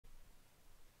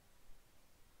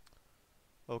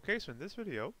Okay, so in this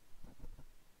video,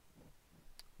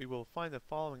 we will find the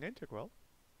following integral.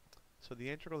 So the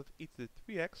integral of e to the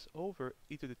 3x over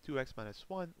e to the 2x minus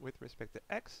 1 with respect to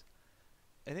x.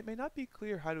 And it may not be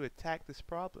clear how to attack this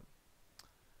problem.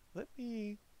 Let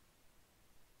me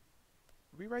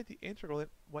rewrite the integral in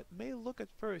what may look at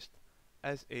first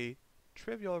as a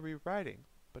trivial rewriting,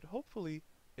 but hopefully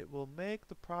it will make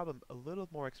the problem a little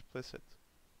more explicit.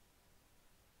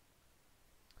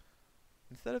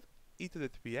 Instead of e to the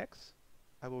 3x,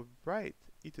 I will write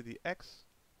e to the x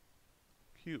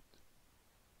cubed.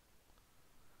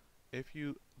 If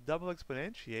you double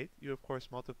exponentiate, you of course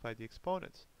multiply the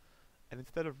exponents. And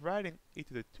instead of writing e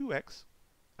to the 2x,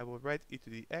 I will write e to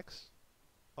the x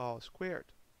all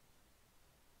squared.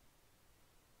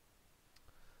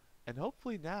 And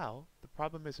hopefully now, the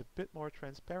problem is a bit more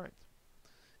transparent.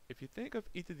 If you think of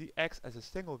e to the x as a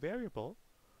single variable,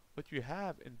 what you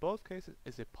have in both cases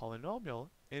is a polynomial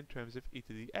in terms of e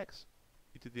to the x.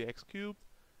 E to the x cubed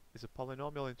is a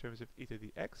polynomial in terms of e to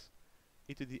the x.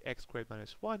 E to the x squared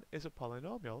minus 1 is a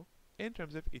polynomial in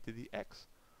terms of e to the x.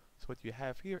 So what you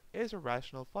have here is a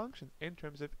rational function in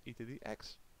terms of e to the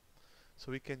x.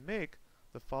 So we can make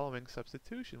the following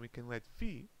substitution. We can let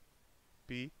v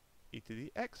be e to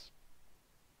the x.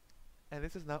 And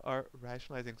this is now our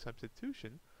rationalizing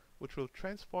substitution, which will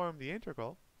transform the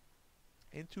integral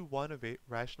into one of a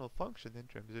rational function in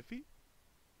terms of v.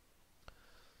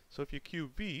 So if you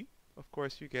cube v, of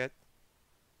course you get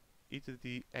e to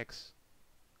the x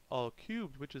all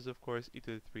cubed, which is of course e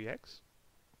to the 3x.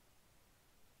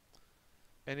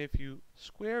 And if you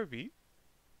square v,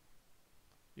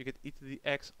 you get e to the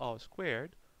x all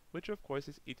squared, which of course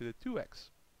is e to the 2x.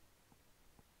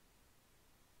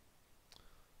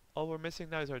 All we're missing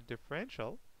now is our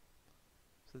differential.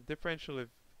 So the differential of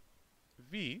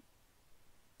v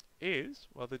is,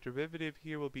 well, the derivative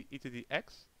here will be e to the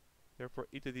x, therefore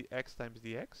e to the x times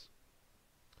dx.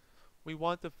 We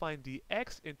want to find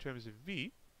dx in terms of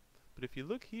v, but if you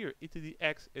look here, e to the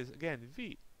x is again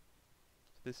v.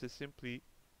 So this is simply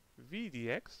v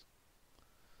dx.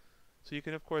 So you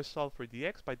can of course solve for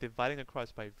dx by dividing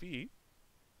across by v,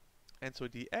 and so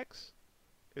dx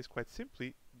is quite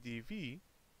simply dv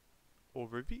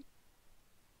over v.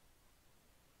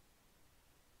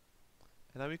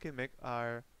 And now we can make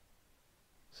our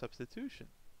substitution.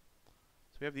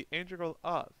 So we have the integral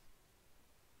of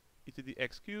e to the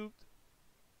x cubed,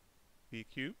 v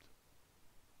cubed,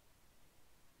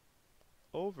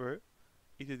 over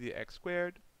e to the x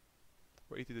squared,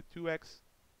 or e to the 2x,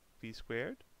 v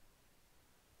squared,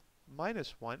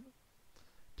 minus 1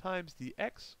 times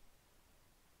dx,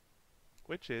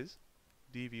 which is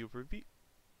dv over v.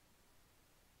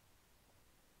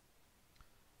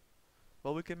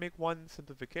 Well, we can make one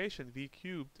simplification. V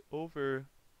cubed over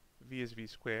v is v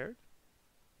squared.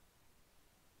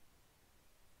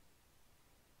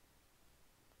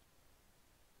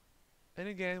 And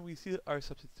again, we see that our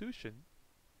substitution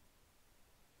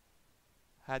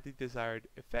had the desired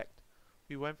effect.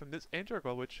 We went from this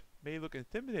integral, which may look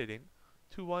intimidating,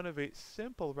 to one of a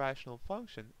simple rational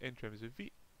function in terms of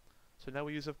v. So now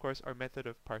we use, of course, our method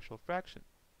of partial fraction.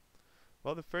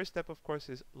 Well, the first step, of course,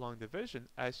 is long division.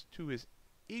 As 2 is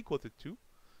equal to 2,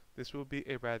 this will be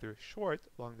a rather short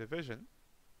long division.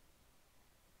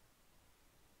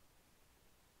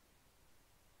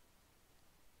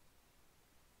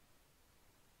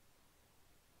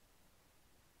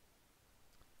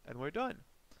 And we're done.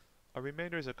 Our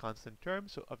remainder is a constant term,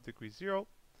 so of degree 0,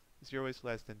 0 is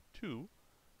less than 2.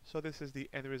 So this is the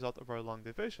end result of our long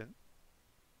division.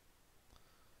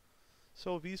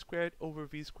 So v squared over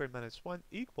v squared minus 1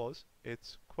 equals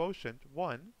its quotient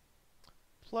 1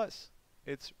 plus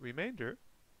its remainder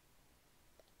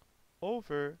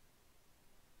over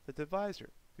the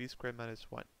divisor, v squared minus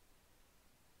 1.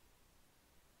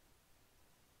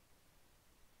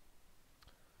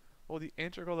 Well, the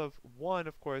integral of 1,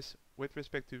 of course, with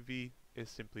respect to v is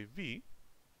simply v.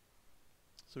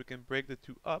 So we can break the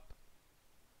 2 up.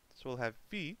 So we'll have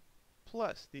v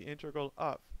plus the integral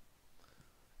of.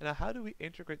 And now how do we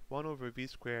integrate 1 over v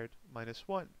squared minus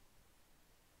 1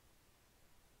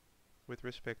 with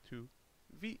respect to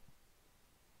v?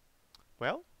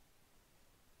 Well,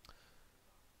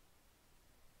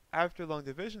 after long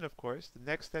division, of course, the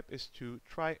next step is to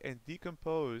try and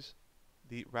decompose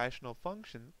the rational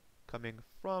function coming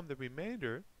from the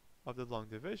remainder of the long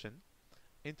division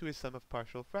into a sum of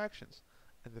partial fractions.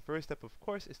 And the first step, of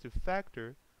course, is to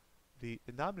factor the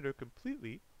denominator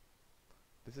completely.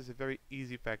 This is a very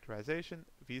easy factorization.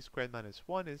 V squared minus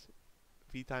 1 is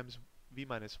v times v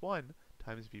minus 1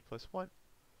 times v plus 1.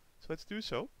 So let's do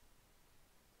so.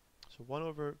 So 1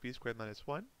 over v squared minus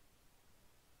 1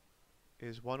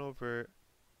 is 1 over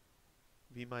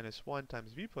v minus 1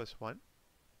 times v plus 1,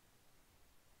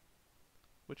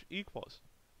 which equals,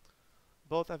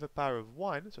 both have a power of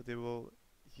 1, so they will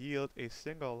yield a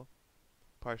single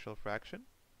partial fraction,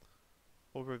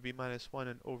 over v minus 1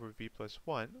 and over v plus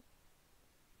 1.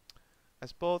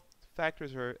 As both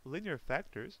factors are linear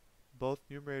factors, both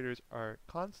numerators are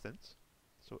constants,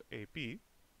 so ab.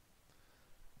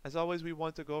 As always, we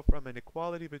want to go from an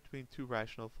equality between two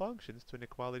rational functions to an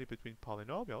equality between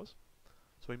polynomials.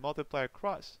 So we multiply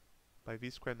across by v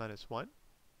squared minus 1.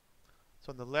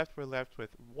 So on the left, we're left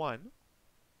with 1,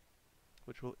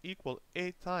 which will equal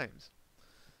 8 times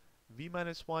v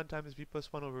minus 1 times v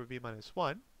plus 1 over v minus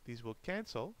 1. These will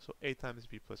cancel, so 8 times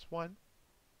v plus 1.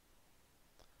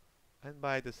 And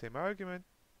by the same argument,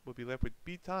 we'll be left with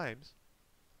b times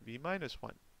v minus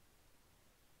 1.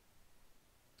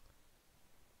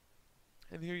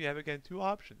 And here you have again two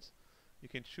options. You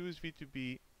can choose v to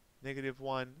be negative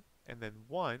 1 and then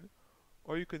 1,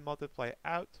 or you can multiply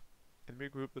out and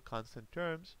regroup the constant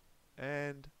terms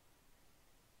and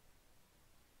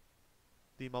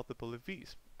the multiple of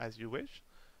v's, as you wish.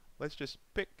 Let's just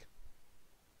pick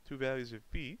two values of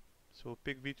v. So we'll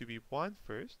pick v to be 1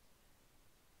 first.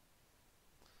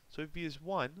 So if v is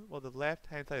 1, well, the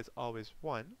left-hand side is always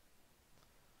 1.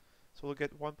 So we'll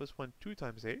get 1 plus 1, 2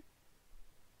 times a,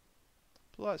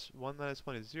 plus 1 minus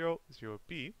 1 is 0,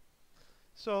 0b.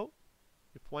 So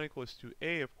if 1 equals to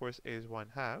a, of course, a is 1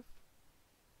 half.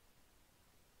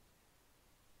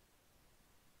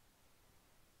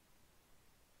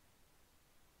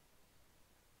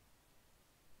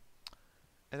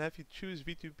 And if you choose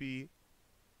v to be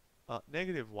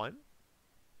negative 1,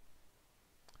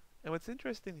 and what's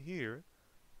interesting here,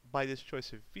 by this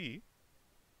choice of v,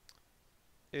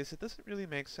 is it doesn't really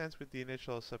make sense with the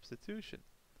initial substitution.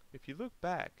 If you look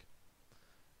back,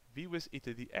 v was e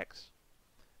to the x,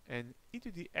 and e to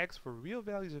the x for real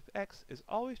values of x is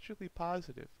always strictly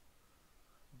positive.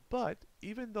 But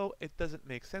even though it doesn't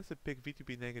make sense to pick v to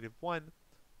be negative 1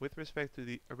 with respect to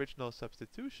the original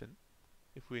substitution,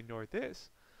 if we ignore this,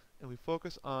 and we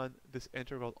focus on this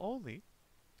integral only,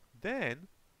 then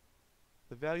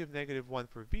the value of negative 1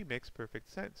 for v makes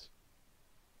perfect sense.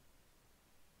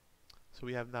 So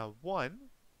we have now 1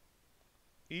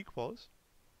 equals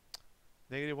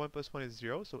negative 1 plus 1 is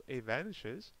 0, so a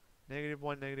vanishes. Negative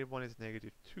 1 is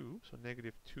negative 2, so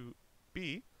negative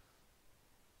 2b.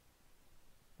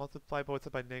 Multiply both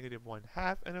sides by negative 1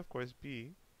 half, and of course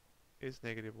b is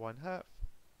negative 1 half.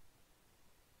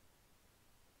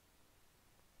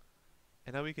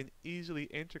 And now we can easily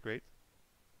integrate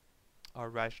our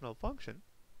rational function.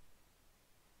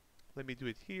 Let me do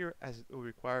it here, as it will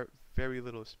require very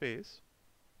little space.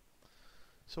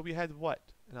 So we had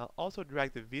what? And I'll also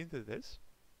drag the v into this.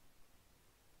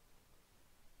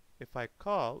 If I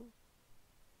call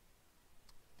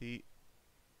the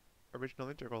original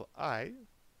integral I,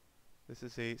 this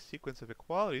is a sequence of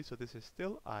equality, so this is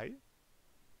still I.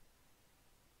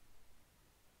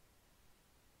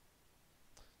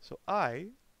 So I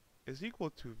is equal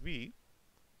to v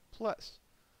plus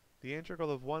the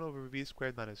integral of 1 over v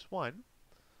squared minus 1.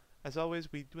 As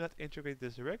always, we do not integrate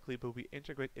this directly, but we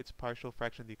integrate its partial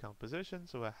fraction decomposition,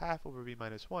 so a half over v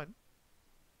minus 1,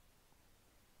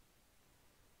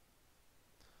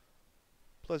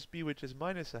 plus b, which is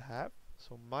minus a half,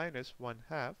 so minus 1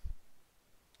 half,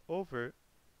 over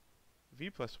v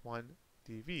plus 1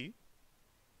 dv,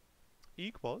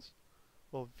 equals,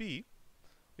 well, v,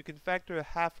 we can factor a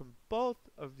half from both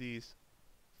of these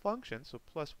functions, so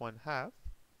plus 1 half.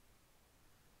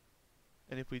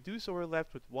 And if we do so, we're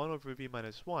left with 1 over v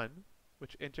minus 1,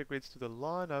 which integrates to the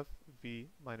ln of v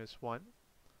minus 1,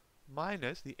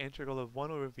 minus the integral of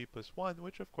 1 over v plus 1,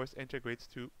 which of course integrates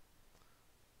to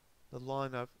the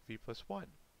ln of v plus 1.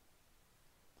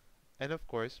 And of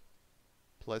course,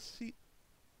 plus c.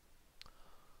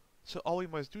 So all we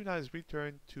must do now is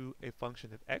return to a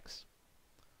function of x.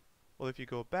 Well, if you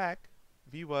go back,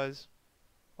 v was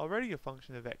already a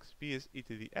function of x. v is e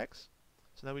to the x.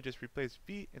 So now we just replace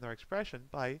v in our expression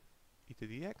by e to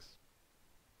the x.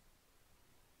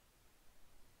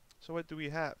 So what do we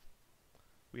have?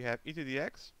 We have e to the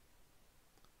x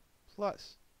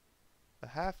plus a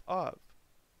half of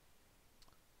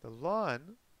the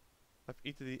ln of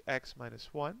e to the x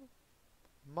minus 1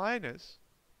 minus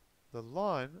the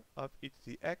ln of e to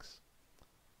the x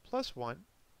plus 1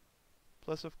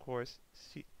 plus, of course,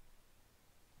 c.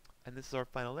 And this is our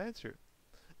final answer.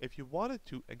 If you wanted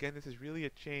to, again, this is really a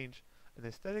change, an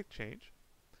aesthetic change.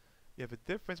 You have a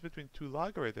difference between two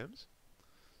logarithms.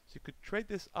 So you could trade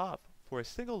this off for a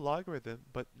single logarithm,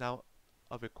 but now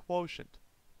of a quotient.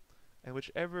 And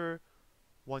whichever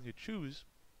one you choose,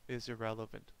 is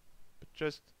irrelevant. But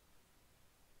just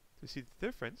to see the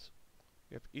difference,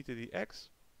 we have e to the x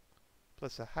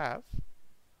plus a half.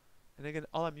 And again,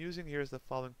 all I'm using here is the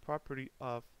following property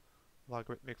of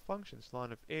logarithmic functions,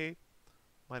 ln of a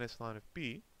minus ln of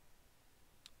b.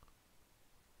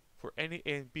 For any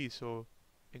a and b, so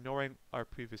ignoring our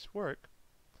previous work,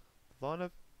 ln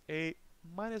of a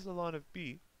minus the ln of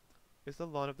b is the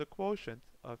ln of the quotient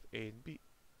of a and b.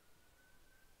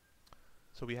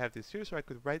 So we have this here, so I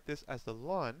could write this as the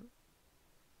ln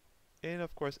in,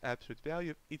 of course, absolute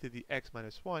value of e to the x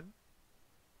minus 1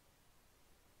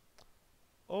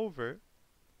 over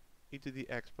e to the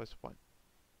x plus 1,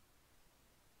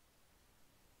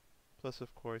 plus,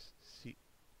 of course, c.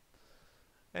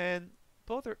 And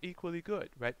both are equally good,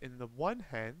 right? In the one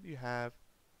hand, you have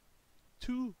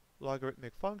two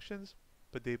logarithmic functions,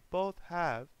 but they both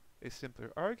have a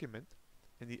simpler argument.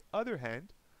 In the other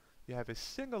hand, you have a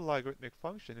single logarithmic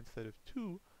function instead of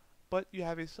two, but you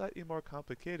have a slightly more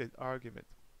complicated argument.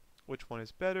 Which one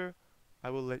is better? I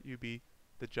will let you be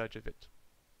the judge of it.